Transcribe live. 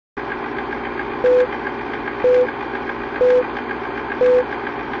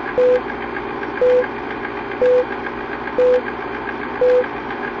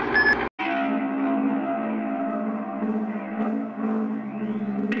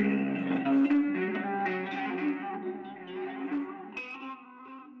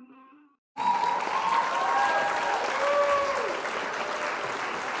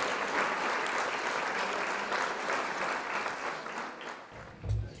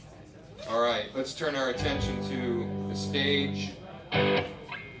Let's turn our attention to the stage.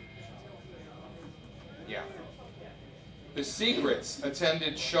 Yeah. The Secrets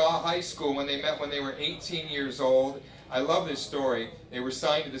attended Shaw High School when they met when they were 18 years old. I love this story. They were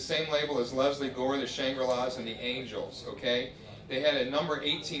signed to the same label as Leslie Gore, the Shangri-Las, and the Angels, okay? They had a number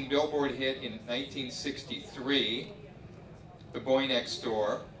 18 Billboard hit in 1963, The Boy Next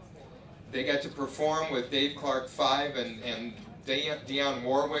Door. They got to perform with Dave Clark 5 and Dionne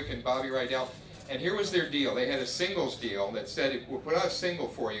Warwick and Bobby Rydell. And here was their deal. They had a singles deal that said, we'll put out a single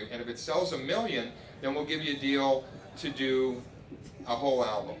for you, and if it sells 1 million, then we'll give you a deal to do a whole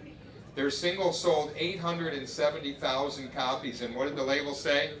album. Their single sold 870,000 copies, and what did the label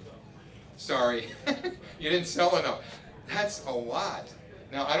say? Sorry, you didn't sell enough. That's a lot.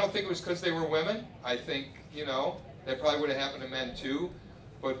 Now, I don't think it was because they were women. I think, you know, that probably would have happened to men too.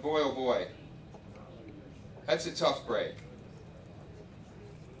 But boy, oh boy, that's a tough break.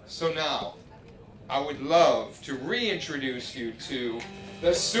 So now, I would love to reintroduce you to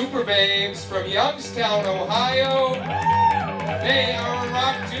the Super Babes from Youngstown, Ohio. They are a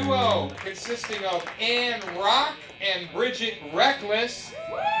rock duo consisting of Ann Rock and Bridget Reckless.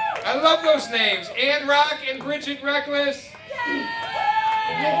 I love those names, Ann Rock and Bridget Reckless.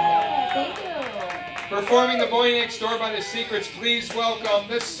 Yeah, thank you. Performing The Boy Next Door by The Secrets, please welcome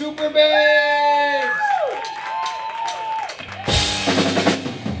the Super Babes.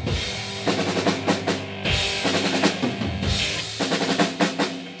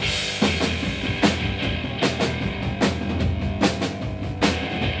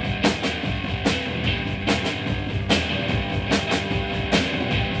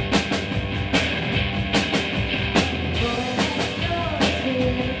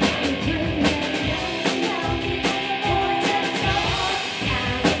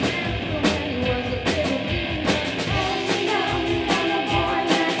 Was a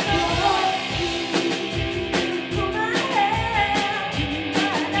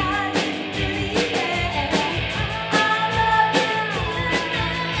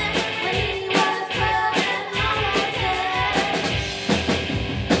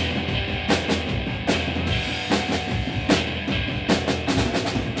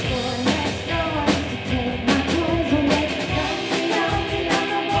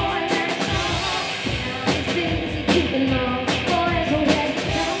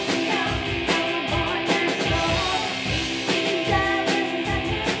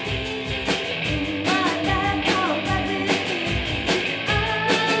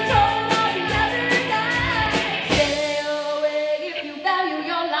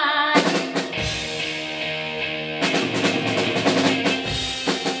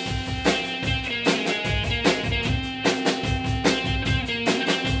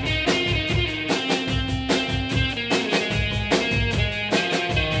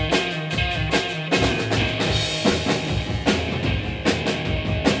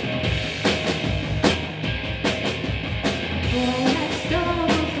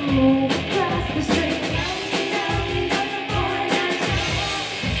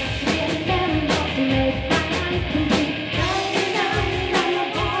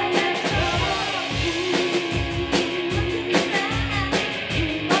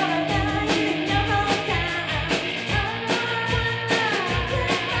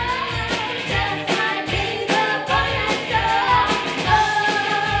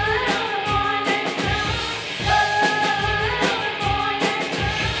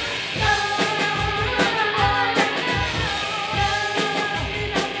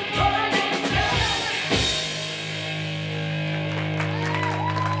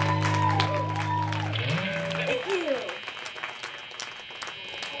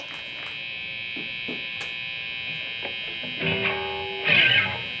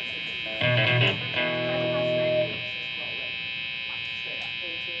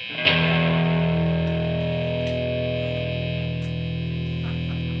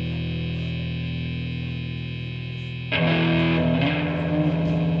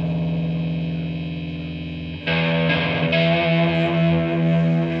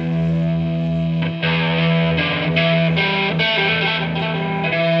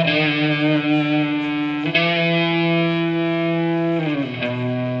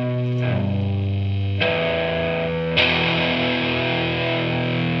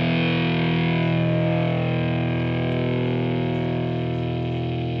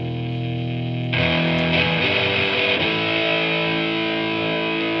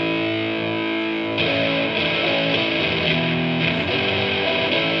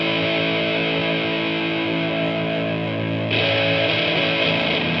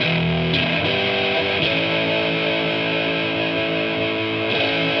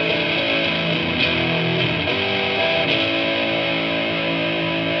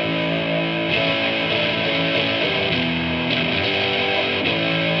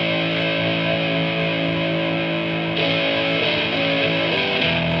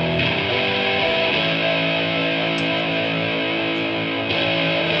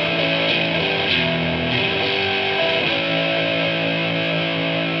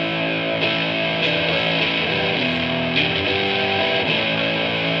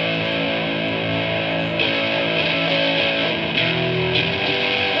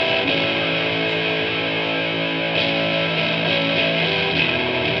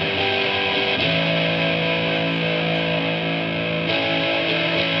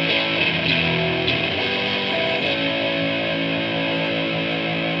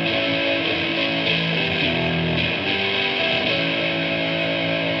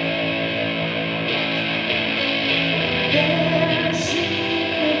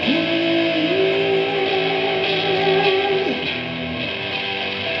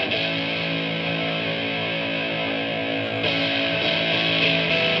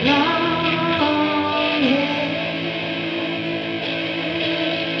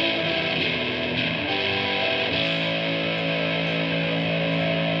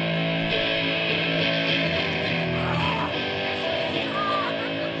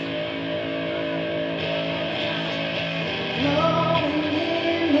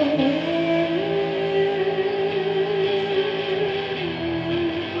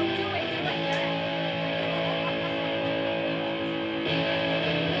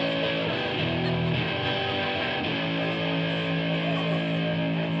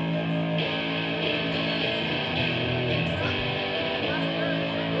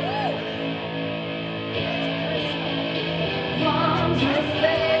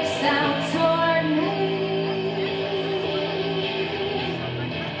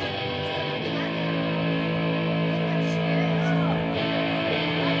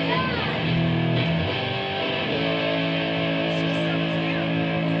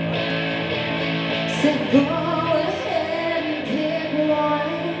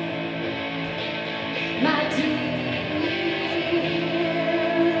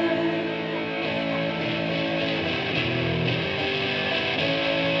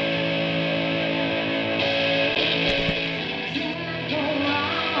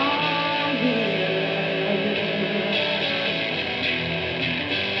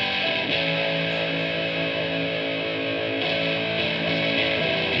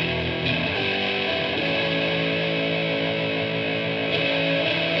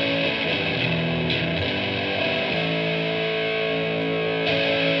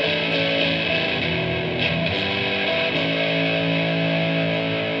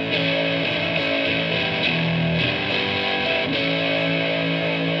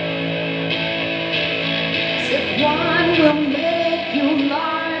one will make you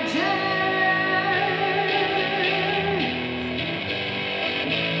larger.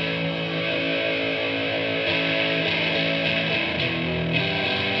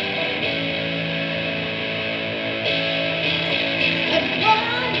 And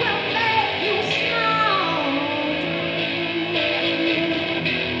one will make you strong.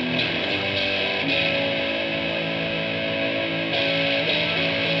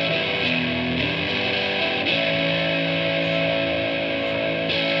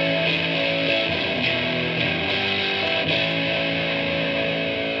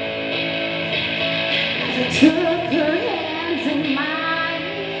 I took her hands in mine.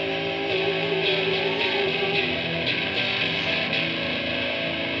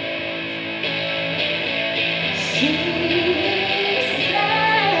 She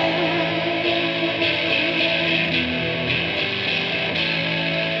said,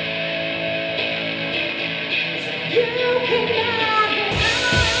 "You can have it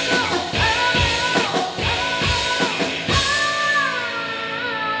all."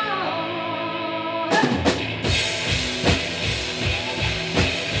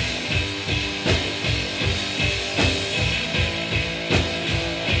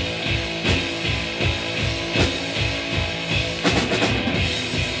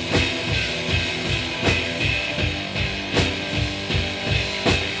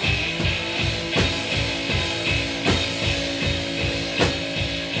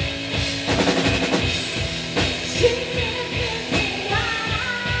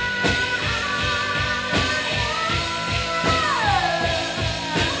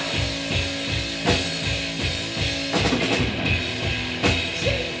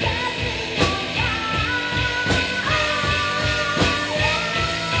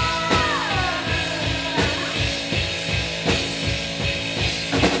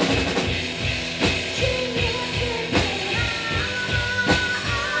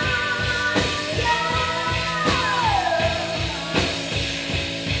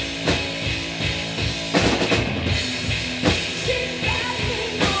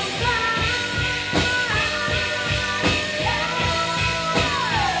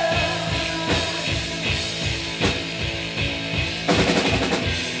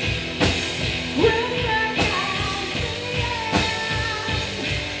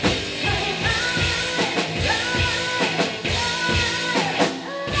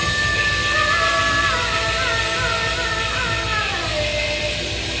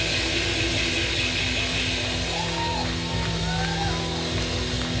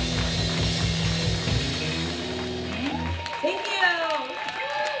 Thank you.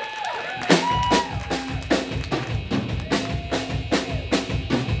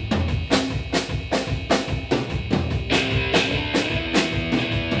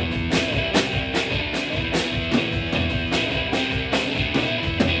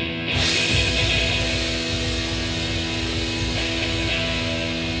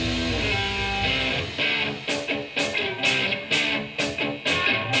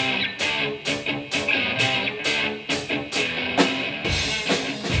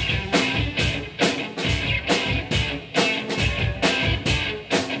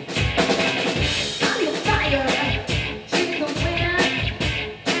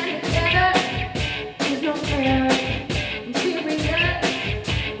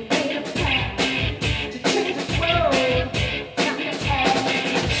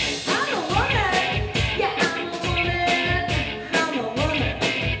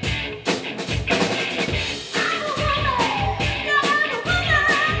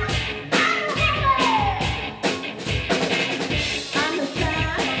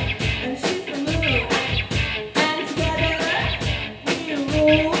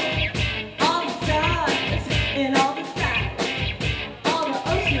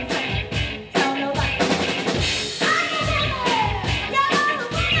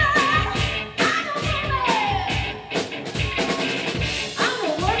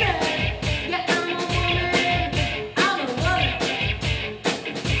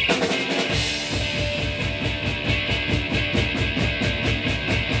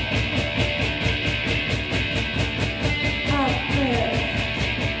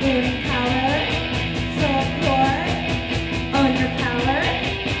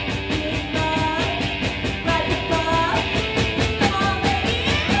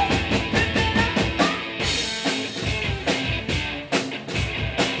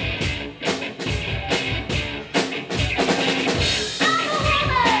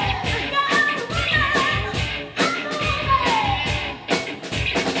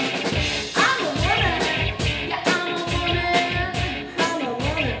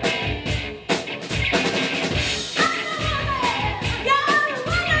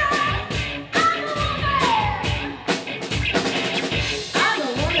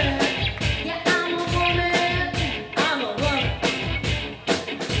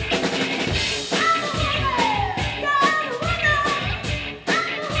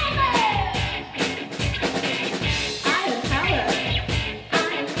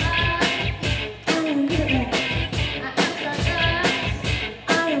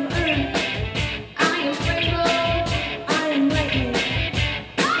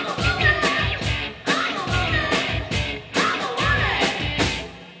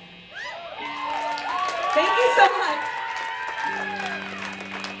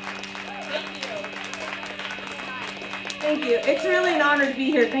 Thank you. It's really an honor to be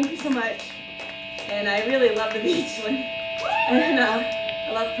here. Thank you so much. And I really love the Beachland. And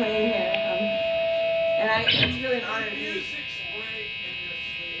I love playing here. It's really an honor to be.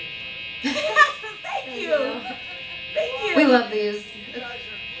 Thank you. Thank you. We love these.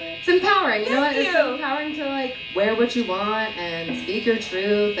 It's empowering, you know what? Thank It's you. empowering to like wear what you want and speak your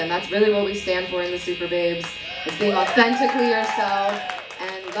truth, and that's really what we stand for in the Super Babes. Is being authentically yourself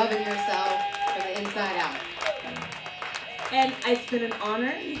and loving yourself from the inside out. And it's been an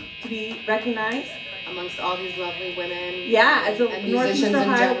honor to be recognized. Amongst all these lovely women. Yeah, as a and Northeast musicians in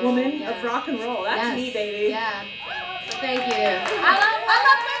Ohio general. woman Yeah. of rock and roll. That's Yes. me, baby. Yeah. So thank you. I love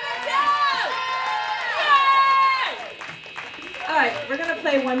women too! Yay! All right, we're gonna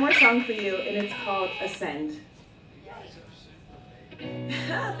play one more song for you, and it's called Ascend.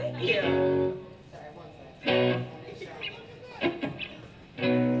 Thank you.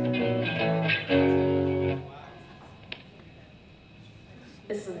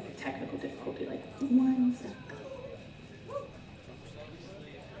 This is like a technical difficulty, like 1 second.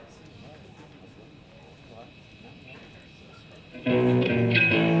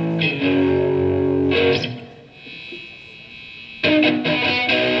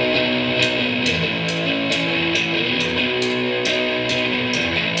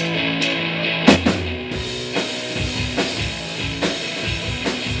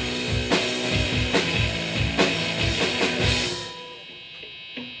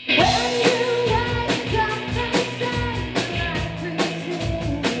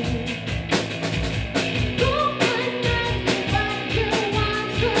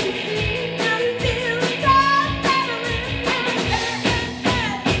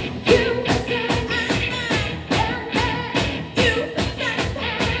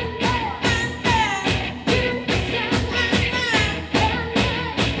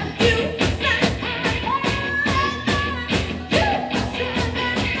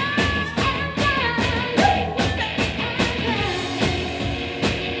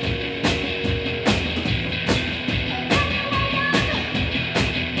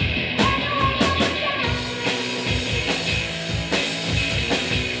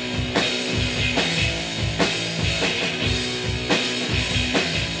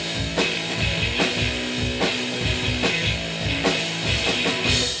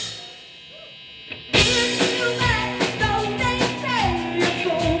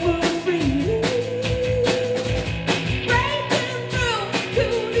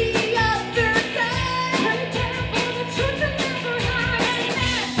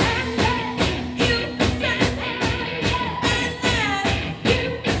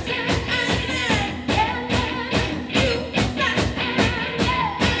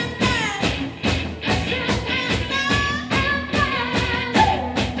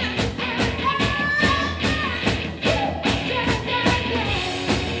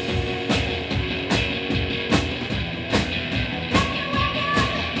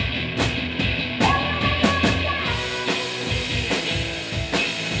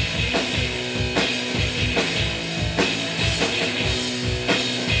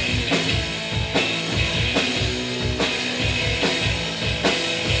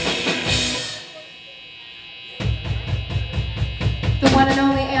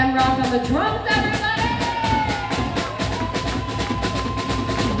 The drums, everybody!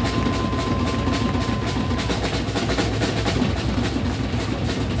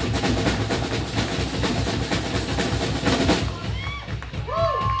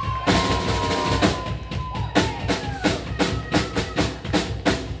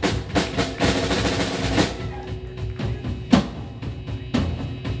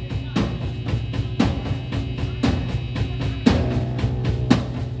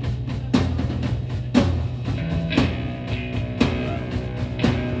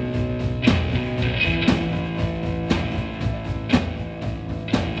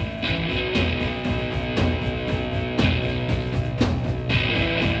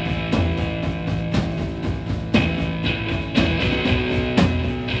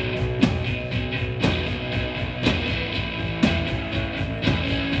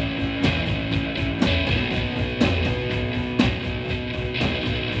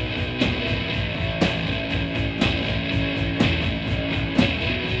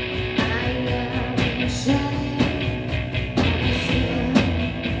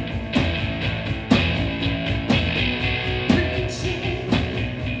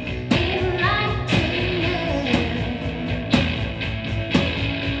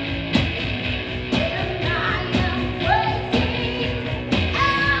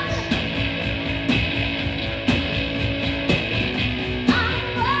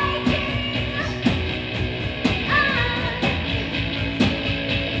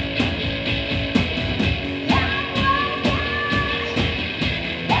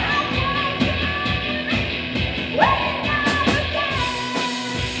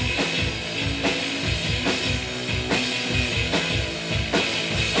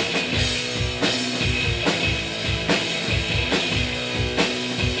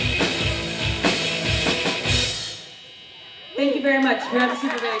 We are the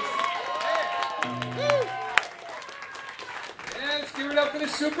Super Babes. Yeah, let's give it up for the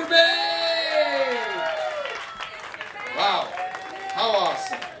Super Babes! Wow, how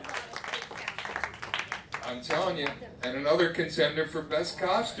awesome. I'm telling you, and another contender for best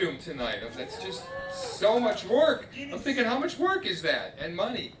costume tonight. That's just so much work. I'm thinking, how much work is that? And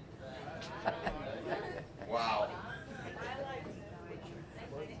money. Wow.